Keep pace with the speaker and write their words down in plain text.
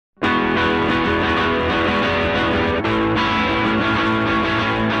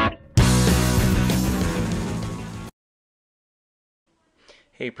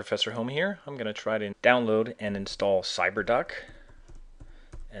Hey, Professor Home here. I'm going to try to download and install CyberDuck,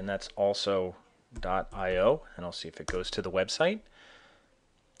 and that's also .io, and I'll see if it goes to the website.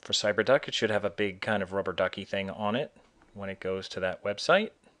 For CyberDuck, it should have a big kind of rubber ducky thing on it when it goes to that website.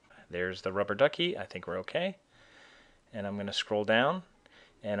 There's the rubber ducky. I think we're okay. And I'm going to scroll down,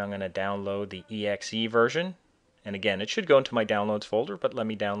 and I'm going to download the EXE version. And again, it should go into my downloads folder, but let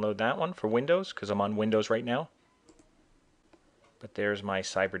me download that one for Windows because I'm on Windows right now. But there's my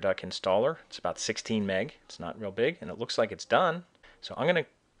CyberDuck installer. It's about 16 meg. It's not real big, and it looks like it's done. So I'm going to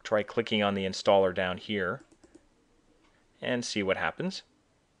try clicking on the installer down here and see what happens.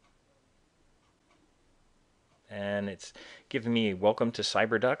 And it's giving me a welcome to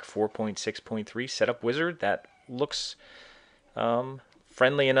CyberDuck 4.6.3 setup wizard. That looks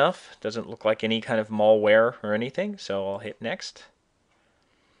friendly enough. Doesn't look like any kind of malware or anything. So I'll hit next.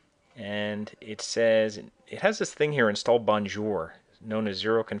 And it says, it has this thing here, install Bonjour, known as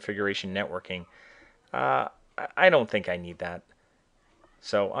zero configuration networking. I don't think I need that.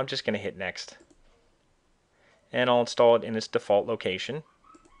 So I'm just going to hit next. And I'll install it in its default location.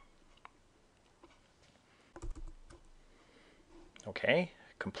 Okay,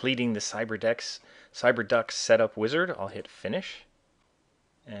 completing the CyberDuck setup wizard. I'll hit finish.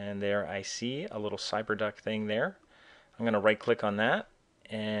 And there I see a little CyberDuck thing there. I'm going to right click on that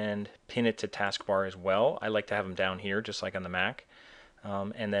and pin it to Taskbar as well. I like to have them down here, just like on the Mac.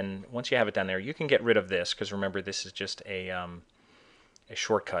 And then once you have it down there, you can get rid of this, because remember, this is just a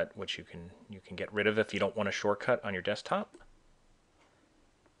shortcut, which you can get rid of if you don't want a shortcut on your desktop.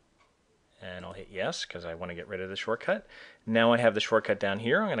 And I'll hit yes, because I want to get rid of the shortcut. Now I have the shortcut down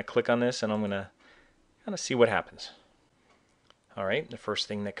here. I'm going to click on this, and I'm going to kind of see what happens. All right, the first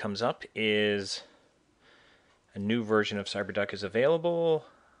thing that comes up is a new version of CyberDuck is available.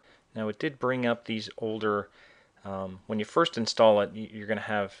 Now it did bring up these older, when you first install it,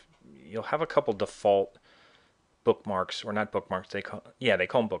 you'll have a couple default bookmarks, or not bookmarks, they call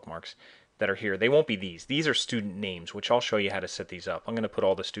them bookmarks, that are here. They won't be these. These are student names, which I'll show you how to set these up. I'm going to put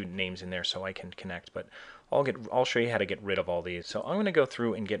all the student names in there so I can connect, but I'll show you how to get rid of all these. So I'm going to go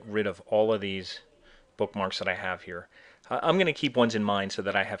through and get rid of all of these bookmarks that I have here. I'm going to keep ones in mind so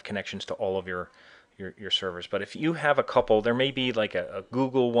that I have connections to all of your servers. But if you have a couple, there may be like a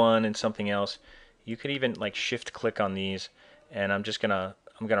Google one and something else. You could even like shift click on these, and I'm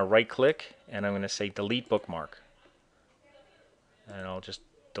gonna right click, and I'm gonna say delete bookmark, and I'll just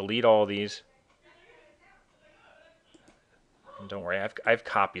delete all these. And don't worry, I have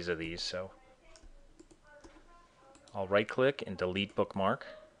copies of these, so I'll right click and delete bookmark.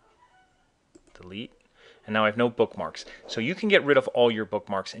 Delete. And now I have no bookmarks. So you can get rid of all your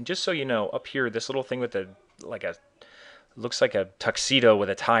bookmarks. And just so you know, up here, this little thing with looks like a tuxedo with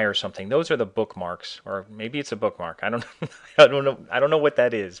a tie or something. Those are the bookmarks, or maybe it's a bookmark. I don't know. I don't know what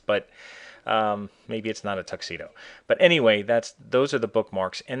that is, but maybe it's not a tuxedo. But anyway, those are the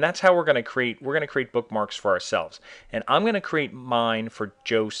bookmarks, and that's how we're going to create bookmarks for ourselves. And I'm going to create mine for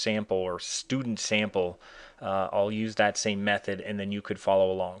Joe sample or student sample. I'll use that same method, and then you could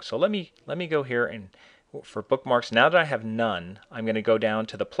follow along. So let me go here, and for bookmarks, now that I have none, I'm going to go down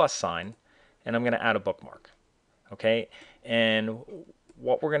to the plus sign, and I'm going to add a bookmark. Okay, and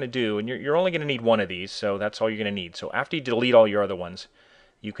what we're going to do, and you're only going to need one of these, so that's all you're going to need. So after you delete all your other ones,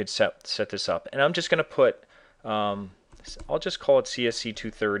 you could set this up. And I'm just going to put, I'll just call it CSC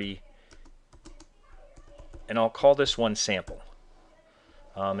 230, and I'll call this one sample.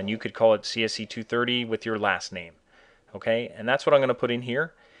 And you could call it CSC 230 with your last name. Okay, and that's what I'm going to put in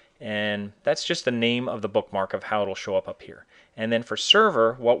here. And that's just the name of the bookmark of how it'll show up here. And then for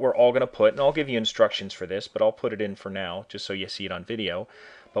server, what we're all going to put, and I'll give you instructions for this, but I'll put it in for now just so you see it on video.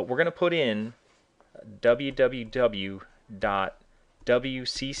 But we're going to put in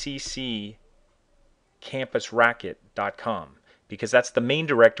www.wcccampusracket.com, because that's the main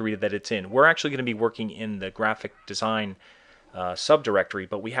directory that it's in. We're actually going to be working in the graphic design subdirectory,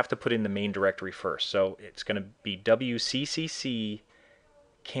 but we have to put in the main directory first. So it's going to be WCCC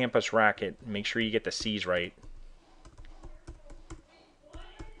Campus Racket. Make sure you get the C's right.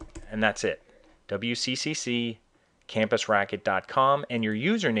 And that's it. WCCCcampusracket.com, and your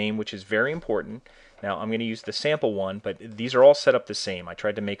username, which is very important. Now I'm going to use the sample one, but these are all set up the same. I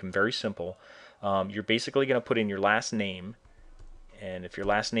tried to make them very simple. You're basically going to put in your last name, and if your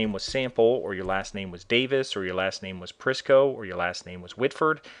last name was Sample, or your last name was Davis, or your last name was Prisco, or your last name was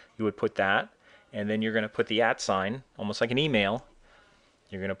Whitford, you would put that, and then you're going to put the @ sign, almost like an email.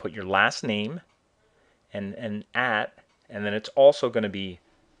 You're going to put your last name and @ and then it's also going to be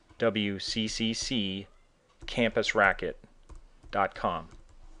wcccampusracket.com.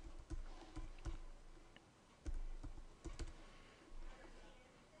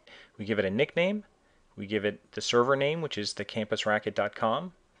 we give it a nickname, we give it the server name, which is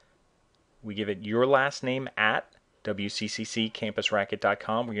thecampusracket.com, we give it your last name at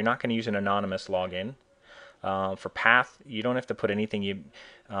wcccampusracket.com, where you're not going to use an anonymous login. For path, you don't have to put anything. You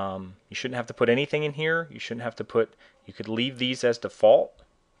shouldn't have to put anything in here. You shouldn't have to put. You could leave these as default.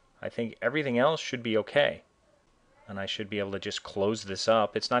 I think everything else should be okay. And I should be able to just close this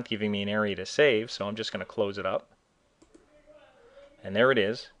up. It's not giving me an area to save, so I'm just going to close it up. And there it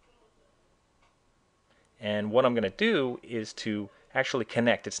is. And what I'm going to do is to actually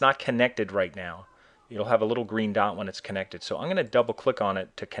connect. It's not connected right now. It'll have a little green dot when it's connected. So I'm going to double click on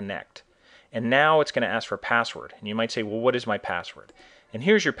it to connect. And now it's going to ask for password. And you might say, well, what is my password? And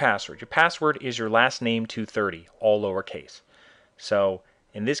here's your password. Your password is your last name 230, all lowercase. So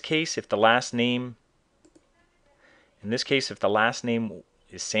in this case, if the last name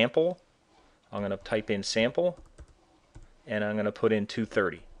is sample, I'm going to type in sample, and I'm going to put in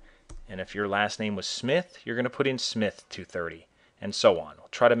 230. And if your last name was Smith, you're going to put in Smith 230, and so on. We'll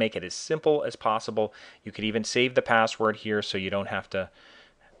try to make it as simple as possible. You could even save the password here so you don't have to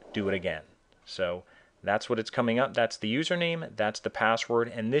do it again. So that's what it's coming up. That's the username, that's the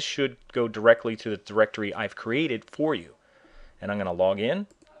password, and this should go directly to the directory I've created for you. And I'm going to log in.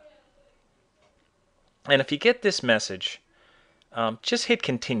 And if you get this message, just hit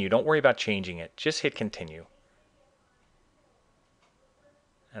continue. Don't worry about changing it. Just hit continue.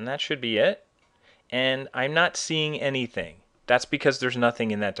 And that should be it. And I'm not seeing anything. That's because there's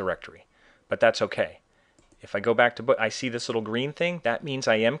nothing in that directory. But that's okay. If I go back to book, I see this little green thing. That means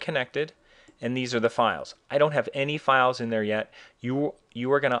I am connected. And these are the files. I don't have any files in there yet. You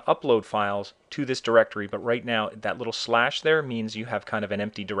are going to upload files to this directory, but right now that little slash there means you have kind of an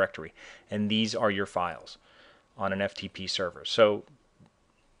empty directory, and these are your files on an FTP server. So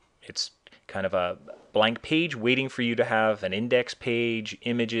it's kind of a blank page waiting for you to have an index page,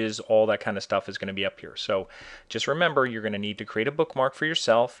 images, all that kind of stuff is going to be up here. So just remember, you're going to need to create a bookmark for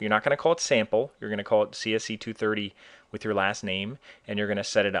yourself. You're not going to call it sample. You're going to call it CSC 230 with your last name, and you're going to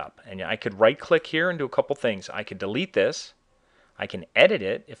set it up. And I could right click here and do a couple things. I could delete this. I can edit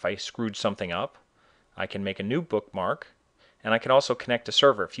it if I screwed something up. I can make a new bookmark, and I can also connect a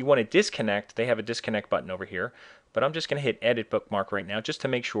server. If you want to disconnect, they have a disconnect button over here, but I'm just going to hit edit bookmark right now just to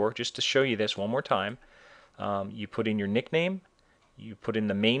make sure, just to show you this one more time. You put in your nickname, you put in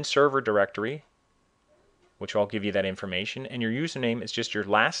the main server directory, which will give you that information, and your username is just your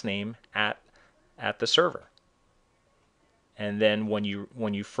last name at the server. And then when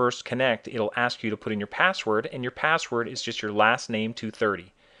you first connect, it'll ask you to put in your password, and your password is just your last name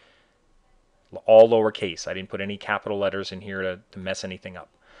 230. All lowercase. I didn't put any capital letters in here to mess anything up.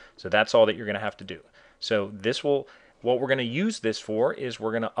 So that's all that you're going to have to do. So what we're going to use this for is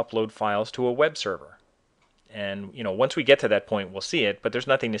we're going to upload files to a web server. And once we get to that point, we'll see it, but there's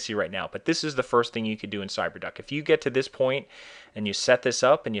nothing to see right now. But this is the first thing you could do in CyberDuck. If you get to this point and you set this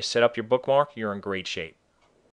up and you set up your bookmark, you're in great shape.